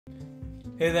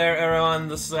Hey there everyone,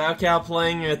 this is Alcal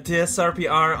playing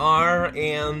TSRPRR,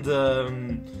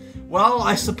 and well,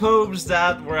 I suppose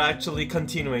that we're actually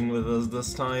continuing with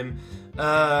this time.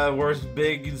 Where a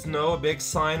big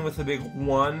sign with a big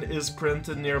 1 is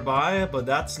printed nearby, but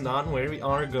that's not where we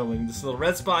are going. This little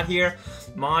red spot here,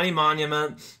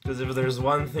 monument, because if there's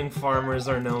one thing farmers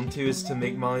are known to is to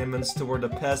make monuments toward the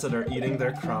pests that are eating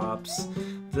their crops.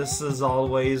 This is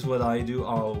always what I do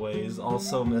always.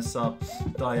 Also mess up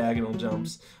diagonal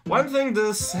jumps. One thing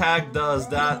this hack does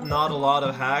that not a lot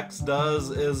of hacks does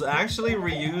is actually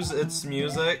reuse its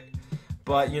music,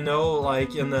 but you know,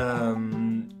 like in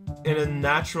a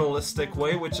naturalistic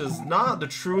way, which is not the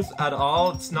truth at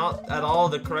all. It's not at all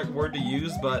the correct word to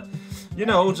use, but you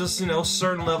know, just, you know,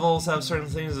 certain levels have certain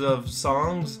themes of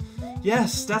songs.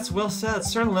 Yes, that's well said.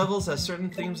 Certain levels have certain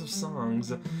themes of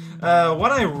songs.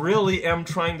 What I really am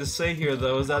trying to say here,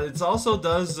 though, is that it also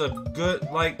does a good,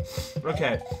 like,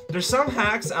 okay, there's some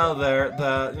hacks out there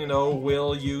that, you know,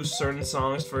 will use certain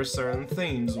songs for certain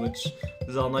themes, which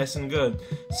is all nice and good.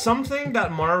 Something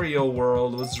that Mario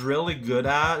World was really good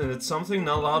at, and it's something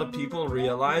not a lot of people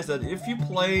realize, that if you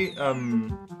play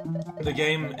the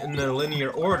game in a linear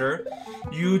order,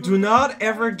 you do not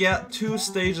ever get 2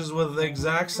 stages with the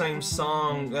exact same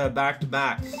song back to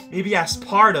back. Maybe as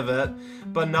part of it,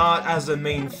 but not as the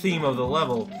main theme of the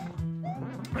level.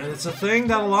 And it's a thing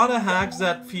that a lot of hacks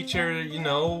that feature, you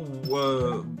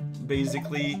know,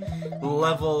 basically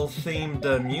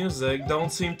level-themed music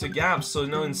don't seem to gap. So, you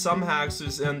know, in some hacks, you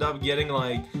just end up getting,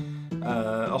 like,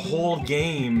 a whole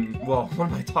game, well, what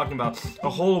am I talking about? A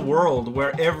whole world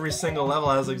where every single level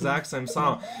has the exact same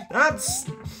song. That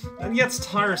gets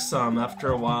tiresome after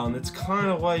a while, and it's kind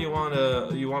of what you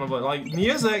wanna like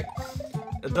music.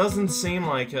 It doesn't seem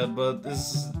like it, but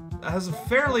has a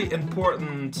fairly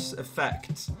important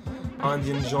effect on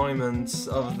the enjoyment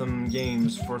of them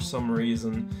games for some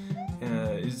reason.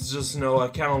 It's just, you know,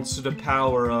 accounts to the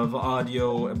power of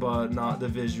audio, but not the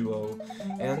visual.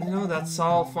 And, you know, that's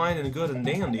all fine and good and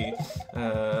dandy.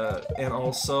 And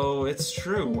also, it's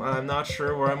true. I'm not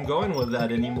sure where I'm going with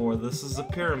that anymore. This is a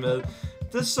pyramid.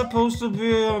 This is supposed to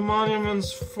be a monument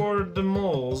for the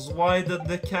moles. Why did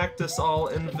the cactus all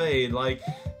invade? Like,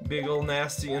 big ol'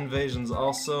 nasty invasions.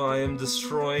 Also, I am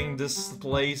destroying this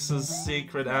place's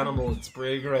secret animal. It's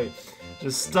pretty great.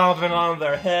 Just stomping on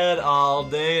their head all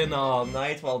day and all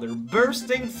night while they're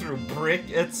bursting through brick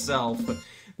itself.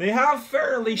 They have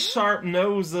fairly sharp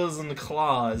noses and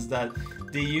claws that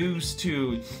they use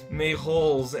to make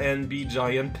holes and be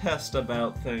giant pests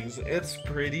about things. It's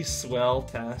pretty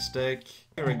swell-tastic.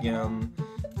 Here again.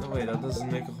 Oh wait, that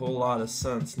doesn't make a whole lot of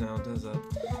sense now, does it?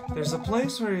 There's a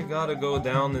place where you gotta go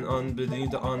down and beneath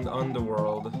the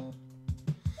underworld.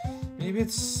 Maybe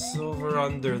it's over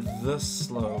under this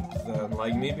slope then.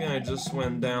 Like, maybe I just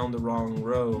went down the wrong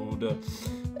road.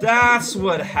 That's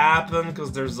what happened,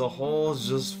 because there's a hole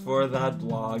just for that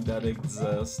block that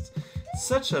exists. It's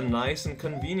such a nice and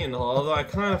convenient hole, although I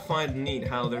kind of find it neat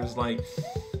how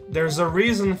there's a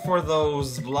reason for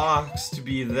those blocks to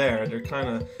be there. They're kind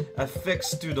of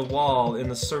affixed to the wall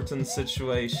in a certain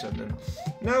situation. And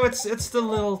no, it's the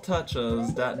little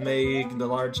touches that make the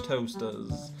large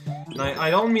toasters. And I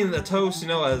don't mean the toast, you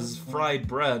know, as fried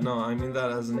bread. No, I mean that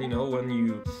as in, you know, when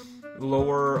you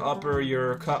lower upper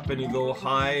your cup and you go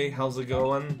high, how's it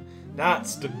going?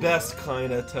 That's the best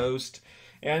kind of toast.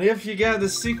 And if you get the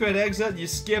secret exit, you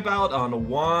skip out on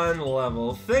 1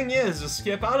 level. Thing is, you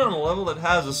skip out on a level that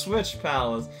has a Switch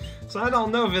Palace. So I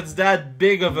don't know if it's that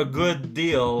big of a good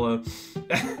deal.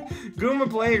 Goomba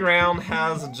Playground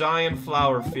has a giant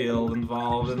flower field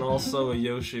involved, and also a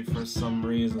Yoshi for some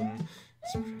reason.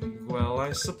 It's pretty well,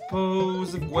 I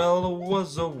suppose, if well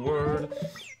was a word.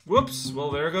 Whoops, well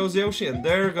there goes Yoshi, and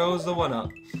there goes the 1-up.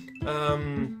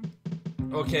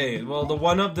 Okay, well the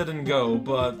 1-up didn't go,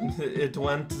 but it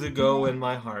went to go in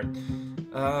my heart.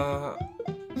 I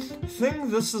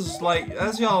think this is, like,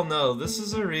 as y'all know, this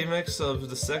is a remix of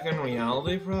the Second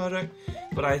Reality project,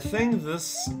 but I think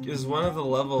this is one of the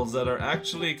levels that are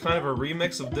actually kind of a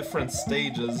remix of different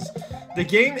stages. The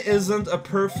game isn't a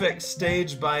perfect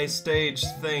stage-by-stage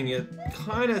thing. It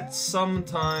kind of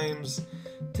sometimes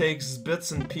takes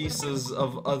bits and pieces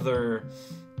of other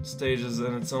stages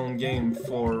in its own game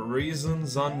for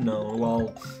reasons unknown.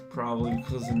 Well, probably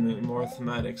because it made more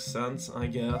thematic sense, I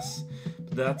guess.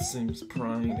 But that seems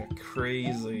kinda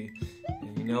crazy.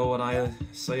 And you know what I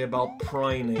say about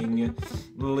prining?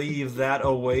 Leave that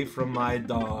away from my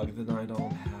dog that I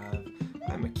don't have.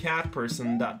 I'm a cat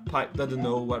person. That pipe doesn't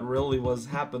know what really was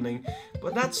happening,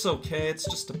 but that's okay. It's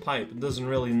just a pipe. It doesn't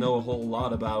really know a whole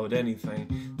lot about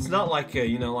anything. It's not like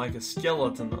a, like a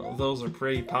skeleton, though. Those are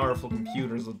pretty powerful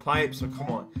computers with pipes, so come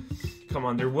on. Come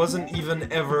on, there wasn't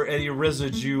even ever any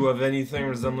residue of anything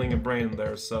resembling a brain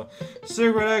there, so...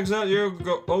 Secret exit, you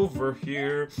go over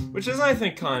here. Which is, I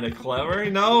think, kind of clever.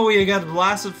 You get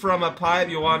blasted from a pipe,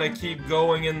 you want to keep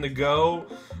going in the go?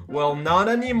 Well, not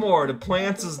anymore. The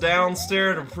plants is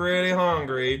downstairs, they're pretty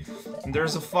hungry. And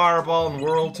there's a fireball in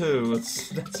World 2.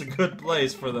 That's a good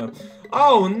place for them.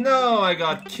 Oh no, I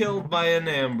got killed by an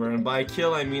amber. And by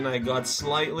kill, I mean I got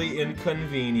slightly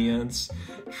inconvenienced.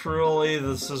 Truly,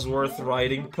 this is worth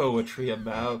writing poetry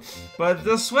about. But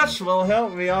the switch will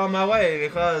help me on my way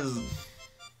because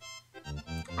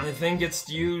I think it's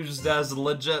used as a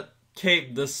legit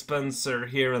cape dispenser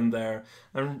here and there.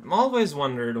 I've always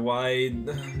wondered why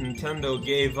Nintendo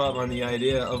gave up on the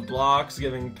idea of blocks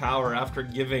giving power after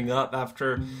giving up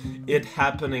after it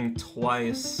happening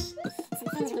twice. Some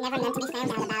things were never meant to be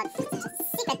found out about. There's a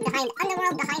secret behind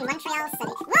Underworld behind Montreal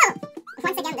City. Whoa!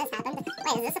 Once again this happened.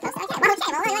 Wait, is this supposed to... Okay, well,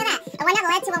 look at that. A 1-up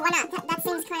led to a 1-up. That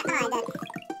seems kind of odd. I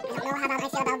don't know how I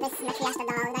feel about this Matryoshka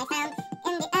doll that I found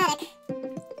in the attic.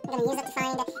 I'm gonna use it to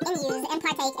find, and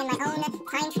partake in my own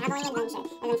time-traveling adventure.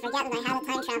 And then forget that I had a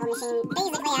time-travel machine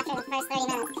basically after the first 30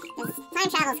 minutes. Because time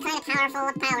travel is kind of powerful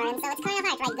with power, and so it's kind of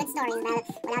hard to write good stories about it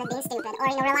without it being stupid, or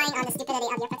relying on the stupidity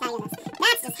of your protagonist.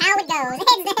 That's just how it goes.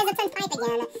 It's the hesitant type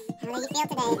again. How do you feel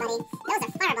today, buddy? Those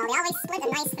are fireball. They always split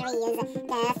in nice threes.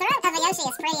 The throat of a Yoshi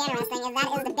is pretty interesting, as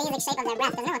that is the basic shape of their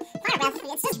breath. There's no fire breath.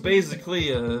 It's just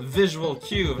basically a visual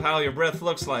cue of how your breath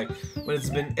looks like when it's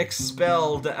been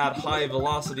expelled at high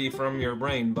velocity from your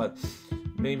brain, but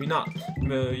maybe not.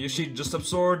 Yoshi just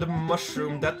absorbed a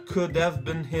mushroom. That could have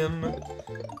been him.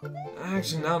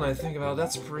 Actually, now that I think about it,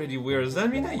 that's pretty weird. Does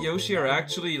that mean that Yoshi are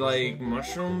actually, like,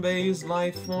 mushroom-based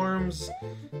life forms?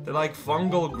 They're like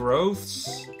fungal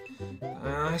growths?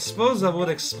 I suppose that would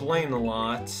explain a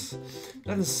lot.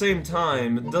 At the same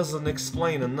time, it doesn't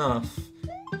explain enough.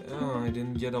 Oh, I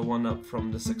didn't get a 1-up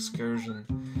from this excursion.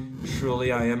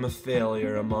 Truly, I am a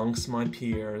failure amongst my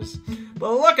peers.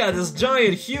 But look at this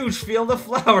giant, huge field of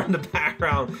flower in the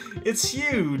background. It's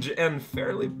huge and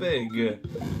fairly big. You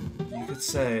could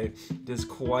say it is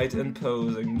quite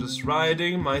imposing. Just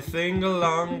riding my thing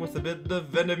along with a bit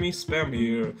of enemy spam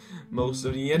here. Most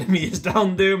of the enemies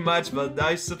don't do much, but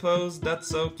I suppose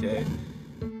that's okay.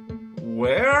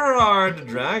 Where are the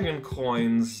dragon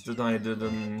coins that I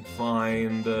didn't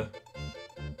find?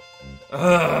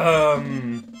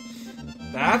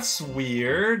 That's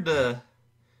weird.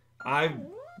 I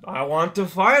want to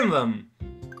find them.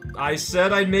 I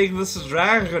said I'd make this a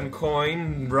dragon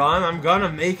coin run. I'm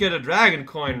gonna make it a dragon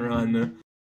coin run.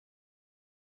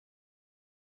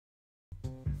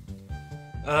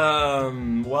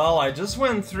 Well, I just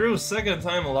went through a second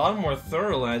time a lot more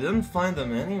thoroughly. I didn't find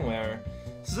them anywhere.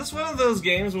 Is this one of those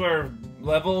games where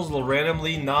levels will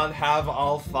randomly not have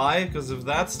all 5? Because if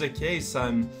that's the case,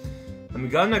 I'm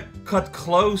gonna cut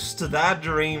close to that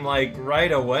dream, like,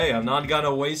 right away. I'm not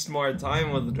gonna waste more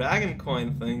time with the Dragon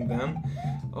Coin thing, then.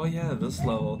 Oh yeah, this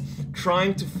level.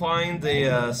 Trying to find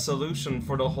a solution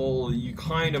for the whole you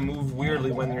kinda move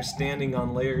weirdly when you're standing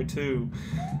on layer 2.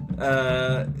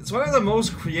 It's one of the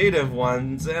most creative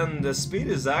ones, and the speed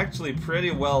is actually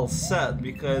pretty well set,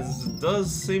 because it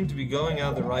does seem to be going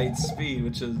at the right speed,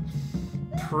 which is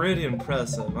pretty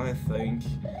impressive, I think.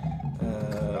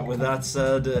 With that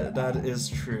said, that is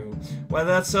true. With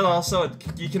that said, also,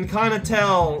 you can kind of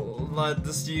tell that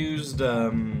this used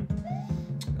Donut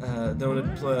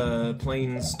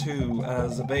Plains 2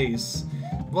 as a base.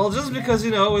 Well, just because,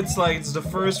 you know, it's the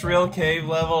first real cave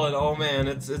level, and oh man,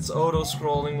 it's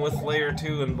auto-scrolling with layer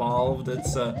 2 involved.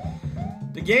 It's,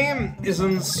 the game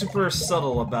isn't super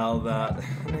subtle about that.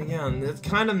 And again, it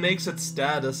kind of makes its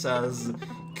status as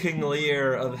King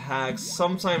Lear of hacks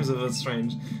sometimes a bit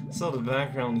strange. So the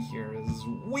background here is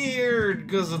weird,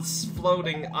 because it's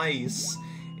floating ice,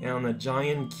 and a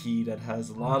giant key that has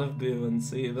a lot of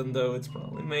buoyancy, even though it's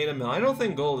probably made of metal. I don't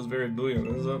think gold is very buoyant,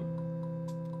 is it?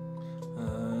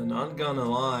 Not gonna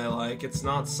lie, like, it's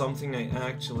not something I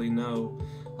actually know.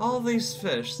 All these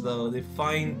fish, though, they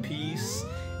find peace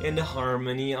and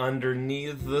harmony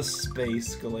underneath the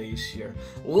space glacier.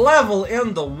 Level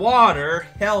in the water?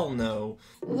 Hell no.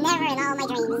 Never in all my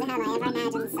dreams have I ever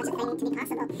imagined such a thing to be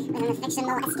possible within the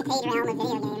fictional escapade realm of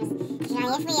video games.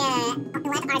 Now, if we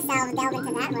let ourselves delve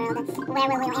into that world, where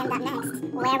will we end up next?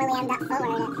 Where will we end up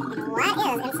forward? And what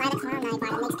is inside a Clown bar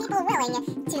that makes people willing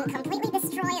to completely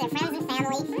destroy their friends and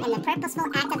family in the purposeful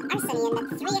act of arson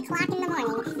at 3 o'clock in the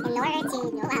morning in order to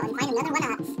go out and find another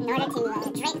 1-up, in order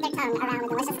to drape their tongue around the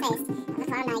delicious taste of the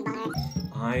farm mag bar.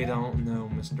 I don't know,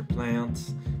 Mr.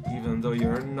 Plant. Even though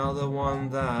you're not the one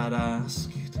that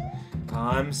asked,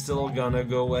 I'm still gonna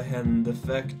go ahead and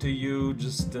defect to you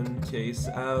just in case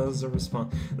as a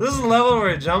response. This is a level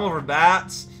where you jump over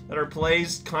bats that are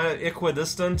placed kind of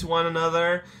equidistant to one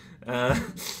another. And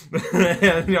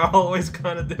you're always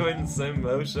kind of doing the same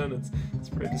motion. It's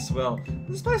pretty swell.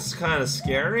 This place is kind of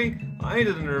scary. I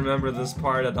didn't remember this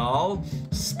part at all.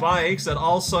 Spikes that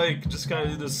also you could just kind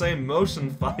of do the same motion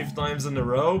 5 times in a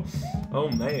row. Oh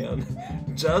man.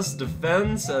 Just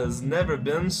defense has never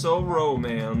been so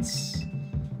romance.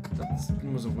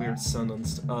 That was a weird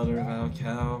sentence to utter,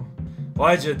 Valcow.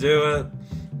 Why'd you do it?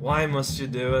 Why must you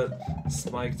do it?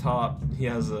 Spike Top, he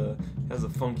has a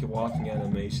funky walking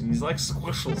animation. He's like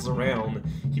squishles around.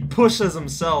 He pushes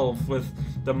himself with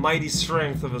the mighty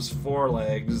strength of his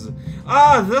forelegs.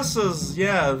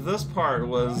 This part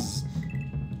was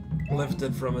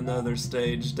lifted from another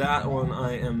stage. That one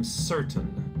I am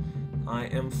certain. I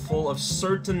am full of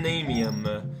certainamium,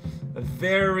 a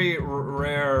very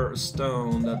rare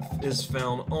stone that is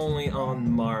found only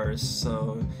on Mars,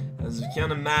 so as you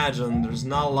can imagine, there's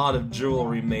not a lot of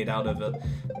jewelry made out of it.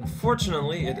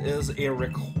 Unfortunately, it is a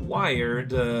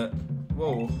required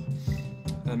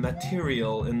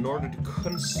material in order to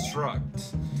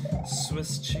construct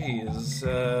Swiss cheese.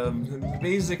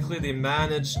 Basically, they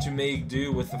managed to make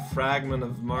do with a fragment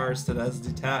of Mars that has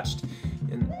detached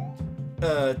in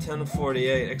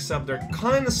 1048, except they're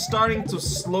kind of starting to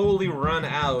slowly run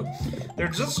out. They're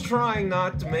just trying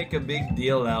not to make a big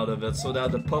deal out of it so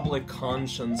that the public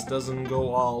conscience doesn't go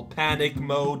all panic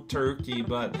mode turkey,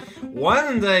 but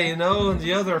one day, you know,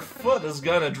 the other foot is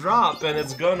gonna drop and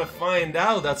it's gonna find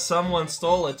out that someone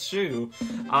stole its shoe.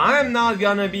 I'm not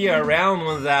gonna be around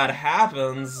when that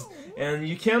happens. And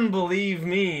you can believe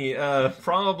me,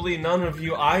 probably none of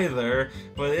you either,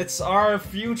 but it's our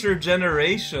future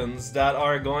generations that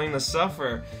are going to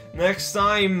suffer. Next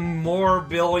time, more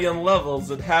billion levels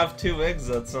that have 2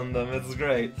 exits on them. It's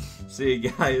great. See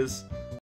you guys.